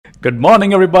Good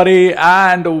morning everybody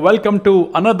and welcome to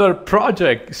another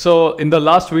project. So in the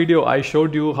last video I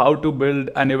showed you how to build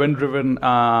an event-driven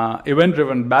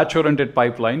batch-oriented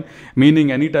pipeline,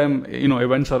 meaning anytime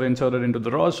events are inserted into the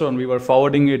raw zone, we were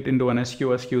forwarding it into an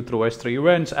SQS queue through S3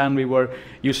 events, and we were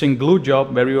using glue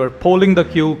job where we were polling the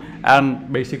queue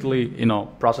and basically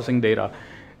processing data.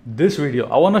 This video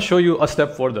I want to show you a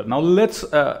step further. Now let's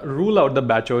rule out the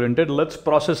batch-oriented. Let's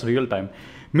process real-time.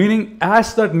 Meaning,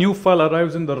 as that new file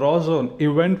arrives in the raw zone,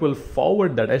 event will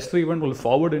forward that S3 event will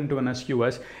forward into an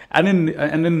SQS, and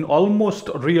in almost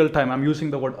real time. I'm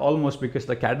using the word almost because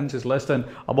the cadence is less than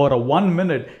about 1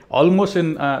 minute. Almost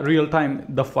in real time,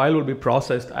 the file will be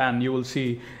processed, and you will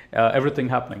see everything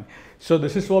happening. So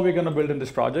this is what we're going to build in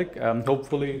this project.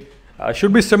 Hopefully.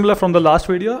 Should be similar from the last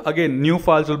video. Again, new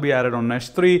files will be added on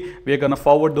S3. We are going to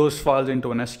forward those files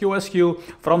into an SQS queue.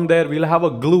 From there, we'll have a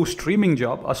glue streaming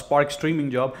job, a Spark streaming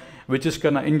job, which is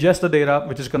going to ingest the data,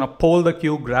 which is going to poll the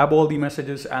queue, grab all the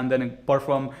messages, and then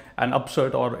perform an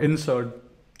upsert or insert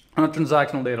on a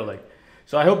transactional data lake.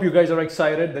 So I hope you guys are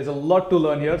excited. There's a lot to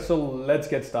learn here. So let's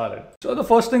get started. So the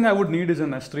first thing I would need is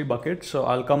an S3 bucket. So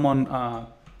I'll come on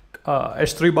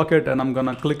S3 bucket, and I'm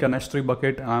gonna click an S3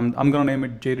 bucket. I'm gonna name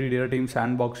it JD Data Team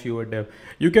Sandbox UI Dev.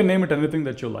 You can name it anything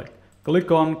that you like.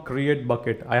 Click on create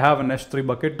bucket. I have an S3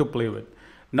 bucket to play with.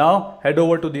 Now head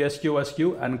over to the SQS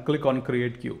queue and click on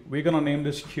create queue. We're gonna name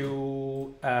this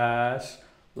queue as,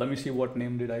 let me see what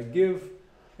name did I give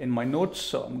in my notes.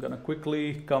 So I'm gonna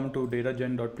quickly come to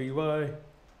datagen.py.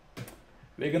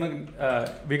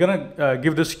 We're gonna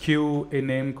give this queue a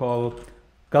name called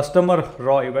customer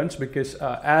raw events, because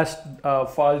as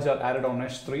files are added on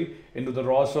S3 into the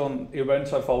raw zone,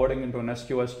 events are forwarding into an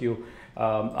SQS queue.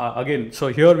 Again, so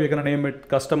here we're going to name it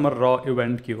customer raw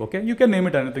event queue. Okay, you can name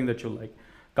it anything that you like.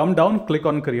 Come down, click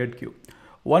on create queue.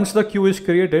 Once the queue is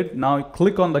created, now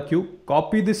click on the queue,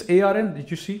 copy this ARN.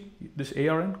 Did you see this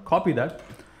ARN? Copy that.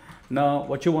 Now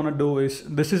what you want to do is,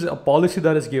 this is a policy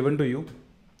that is given to you.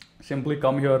 Simply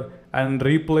come here and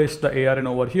replace the ARN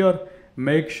over here.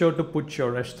 Make sure to put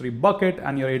your S3 bucket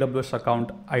and your AWS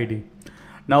account ID.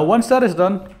 Now, once that is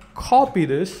done, copy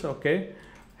this, okay?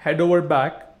 Head over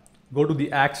back, go to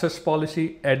the access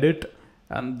policy, edit,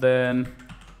 and then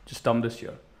just dump this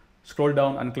here. Scroll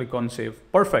down and click on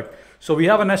save. Perfect. So we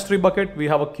have an S3 bucket, we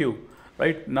have a queue,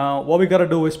 right? Now, what we gotta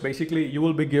do is basically you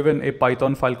will be given a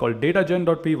Python file called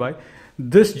datagen.py.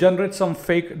 This generates some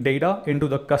fake data into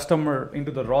the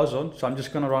raw zone. So I'm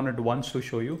just gonna run it once to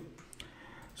show you.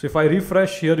 So if I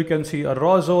refresh here, you can see a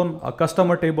raw zone, a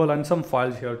customer table, and some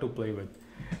files here to play with,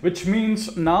 which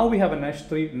means now we have an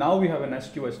S3, now we have an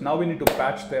SQS, now we need to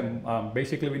patch them.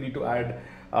 Basically, we need to add,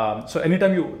 so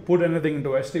anytime you put anything into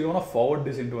S3, you want to forward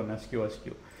this into an SQS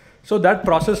queue. So that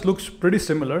process looks pretty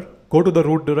similar. Go to the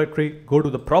root directory, go to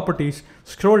the properties,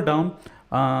 scroll down,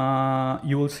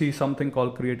 you will see something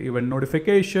called create event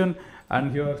notification,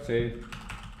 and here say,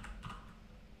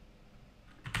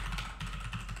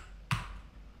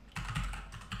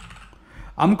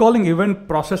 I'm calling event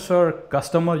processor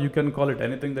customer. You can call it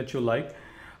anything that you like.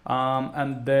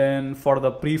 And then for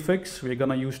the prefix, we're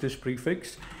gonna use this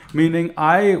prefix, meaning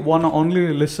I wanna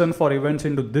only listen for events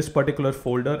into this particular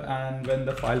folder, and when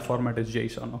the file format is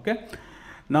JSON, okay?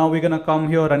 Now we're gonna come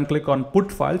here and click on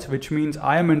put files, which means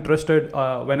I am interested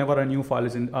whenever a new file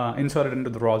is inserted into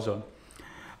the raw zone.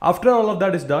 After all of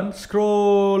that is done,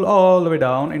 scroll all the way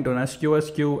down into an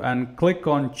SQS queue and click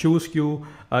on choose queue,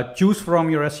 choose from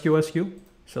your SQS queue.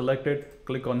 Select it,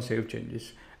 click on save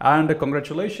changes, and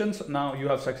congratulations, now you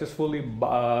have successfully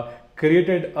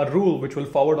created a rule which will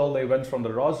forward all the events from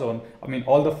the raw zone,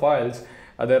 all the files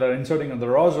that are inserting in the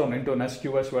raw zone into an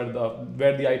SQS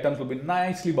where the items will be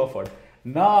nicely buffered.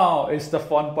 Now is the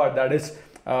fun part, that is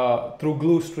through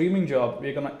glue streaming job,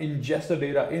 we're gonna ingest the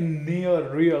data in near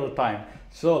real time.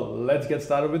 So let's get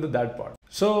started with that part.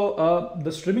 So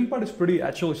the streaming part is pretty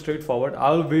actually straightforward.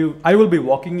 I will be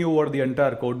walking you over the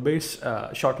entire code base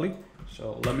shortly.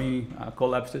 So let me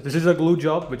collapse this. This is a glue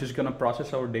job which is gonna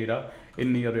process our data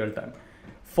in near real time.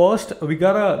 First, we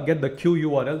gotta get the queue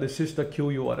URL. This is the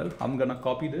queue URL. I'm gonna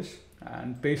copy this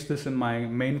and paste this in my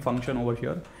main function over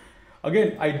here.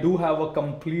 Again, I do have a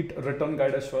complete return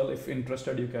guide as well. If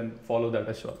interested, you can follow that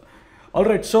as well. All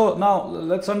right, so now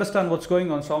let's understand what's going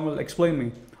on. Sam will explain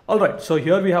me. All right, so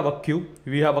here we have a queue.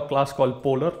 We have a class called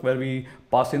poller where we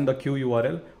pass in the queue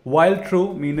URL. While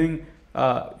true, meaning,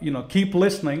 keep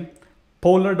listening,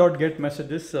 poller.get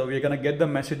messages. So we're gonna get the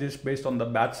messages based on the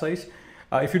batch size.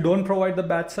 If you don't provide the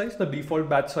batch size, the default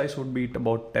batch size would be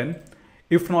about 10.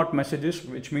 If not messages,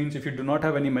 which means if you do not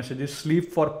have any messages,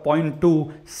 sleep for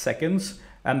 0.2 seconds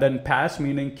And then pass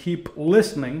meaning keep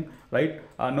listening, right?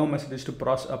 No messages to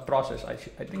process. I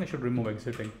think I should remove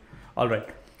exiting. All right.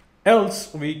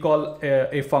 Else we call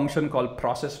a function called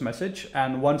process message,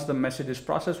 and once the message is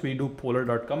processed, we do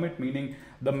polar.commit, meaning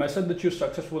the message that you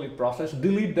successfully processed,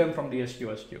 delete them from the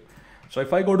SQS queue. So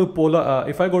if I go to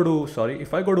if I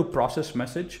go to process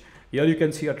message, here you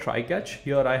can see a try catch.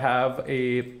 Here I have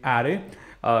a array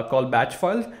called batch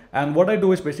files, and what I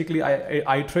do is basically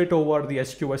I iterate over the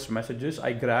SQS messages.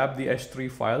 I grab the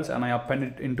S3 files and I append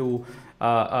it into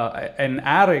an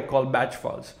array called batch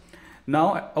files.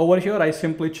 Now over here, I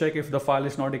simply check if the file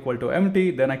is not equal to empty,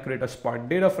 then I create a Spark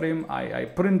data frame. I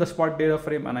print the Spark data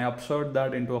frame and I insert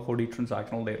that into a Hudi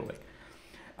transactional data lake.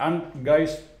 And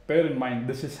guys, bear in mind,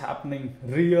 this is happening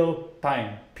real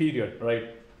time, period,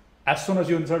 right? As soon as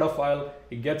you insert a file,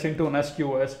 it gets into an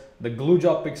SQS, the glue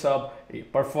job picks up, it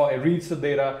reads the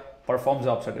data, performs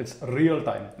the upset. It's real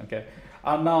time, okay?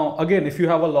 And now again, if you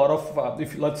have a lot of,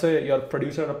 if let's say your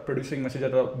producer are producing message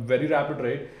at a very rapid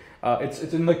rate, it's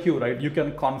in the queue, right? You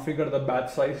can configure the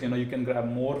batch size. You can grab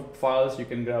more files, you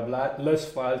can grab less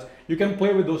files. You can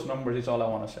play with those numbers. Is all I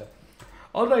want to say.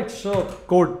 All right, so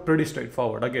code pretty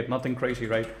straightforward. Again, nothing crazy,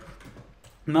 right?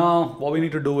 Now what we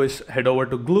need to do is head over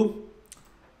to Glue,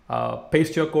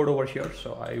 paste your code over here.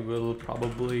 So I will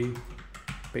probably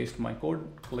paste my code.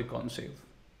 Click on save.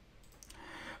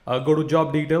 Go to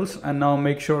job details and now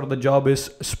make sure the job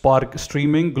is Spark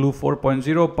streaming, Glue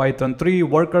 4.0, Python 3,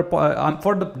 worker.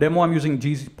 For the demo, I'm using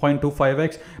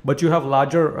G.25x, but you have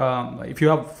larger, if you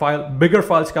have bigger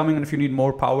files coming and if you need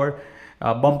more power,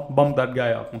 bump that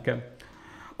guy up, okay?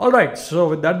 All right, so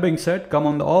with that being said, come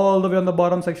on all the way on the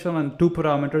bottom section and two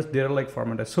parameters, data lake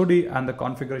format as Hudi and the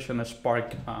configuration as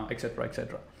Spark, etc.,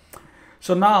 etc.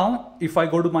 So now if I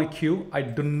go to my queue, I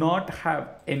do not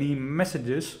have any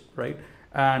messages, right?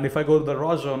 And if I go to the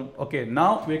raw zone, okay,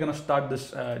 now we're gonna start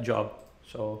this job.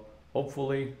 So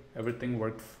hopefully everything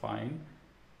worked fine.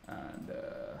 And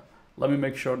let me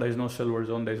make sure there's no silver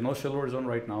zone. There's no silver zone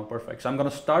right now. Perfect. So I'm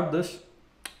gonna start this.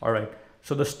 All right.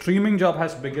 So the streaming job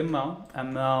has begun now.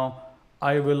 And now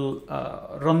I will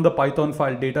run the Python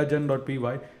file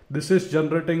datagen.py. This is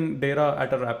generating data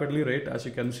at a rapidly rate, as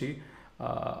you can see.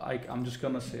 I'm just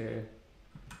gonna say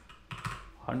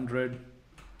 100.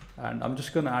 And I'm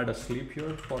just going to add a sleep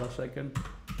here for a second.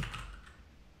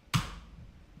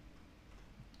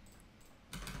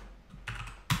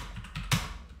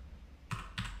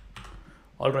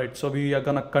 All right, so we are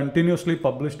going to continuously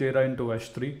publish data into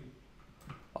S3.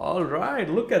 All right,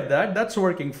 look at that. That's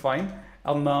working fine.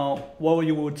 And now what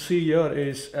you would see here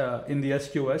is in the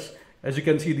SQS, as you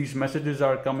can see, these messages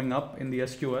are coming up in the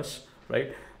SQS,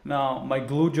 right? Now my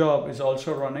glue job is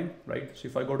also running, right? So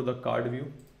if I go to the card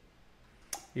view,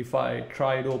 if I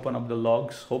try to open up the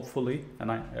logs, hopefully,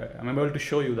 and I'm able to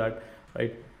show you that,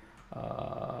 right?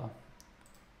 All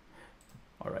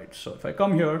right, so if I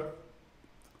come here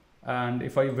and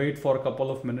if I wait for a couple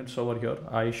of minutes over here,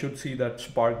 I should see that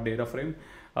Spark data frame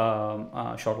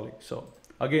shortly. So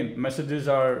again, messages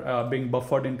are being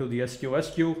buffered into the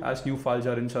SQS queue as new files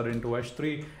are inserted into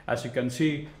S3. As you can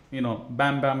see,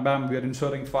 bam, bam, bam, we are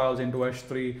inserting files into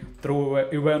S3 through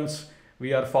events.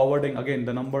 We are forwarding, again,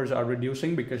 the numbers are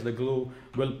reducing because the glue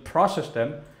will process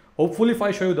them. Hopefully, if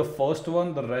I show you the first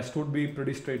one, the rest would be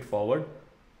pretty straightforward.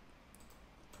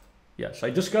 Yes, I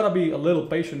just gotta be a little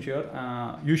patient here.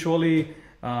 Usually,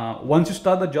 once you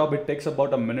start the job, it takes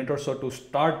about a minute or so to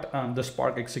start the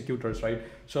Spark executors, right?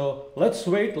 So let's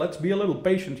wait, let's be a little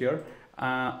patient here.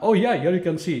 Oh yeah, here you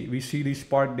can see, we see the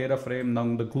Spark data frame.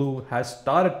 Now the glue has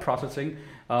started processing.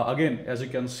 Again, as you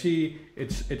can see,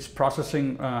 it's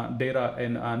processing data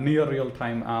in near real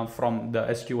time from the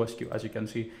SQS queue. As you can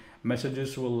see,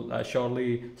 messages will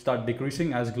surely start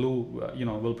decreasing as glue,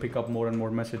 will pick up more and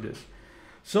more messages.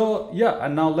 So yeah,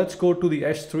 and now let's go to the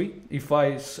S3. If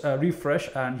I refresh,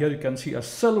 and here you can see a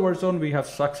silver zone, we have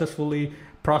successfully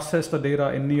processed the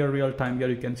data in near real time. Here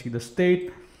you can see the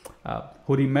state,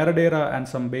 Hudi metadata, and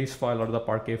some base file or the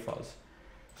Parquet files.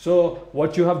 So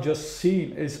what you have just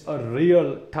seen is a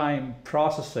real-time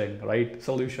processing, right,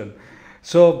 solution.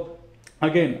 So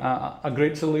again, a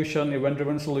great solution,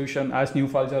 event-driven solution. As new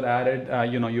files are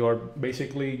added, you are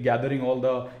basically gathering all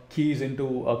the keys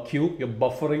into a queue. You're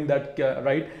buffering that,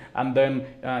 right, and then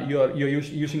you're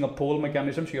using a poll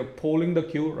mechanism. So you're polling the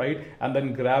queue, right, and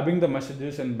then grabbing the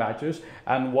messages in batches.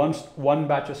 And once one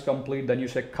batch is complete, then you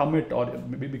say commit, or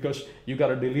because you got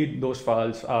to delete those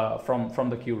files from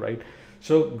the queue, right?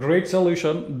 So great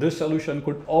solution. This solution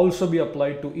could also be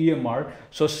applied to EMR.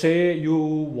 So say you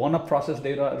want to process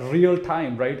data real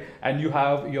time, right? And you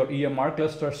have your EMR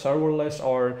cluster serverless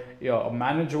or a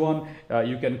managed one.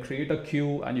 You can create a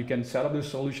queue and you can set up this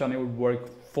solution. It would work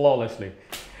flawlessly.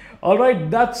 All right,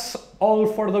 that's all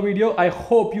for the video. I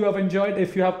hope you have enjoyed.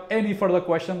 If you have any further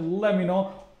question, let me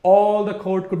know. All the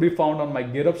code could be found on my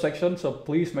GitHub section. So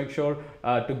please make sure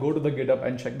to go to the GitHub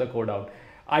and check the code out.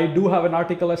 I do have an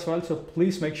article as well, so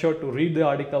please make sure to read the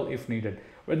article if needed.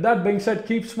 With that being said,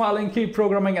 keep smiling, keep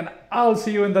programming, and I'll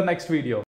see you in the next video.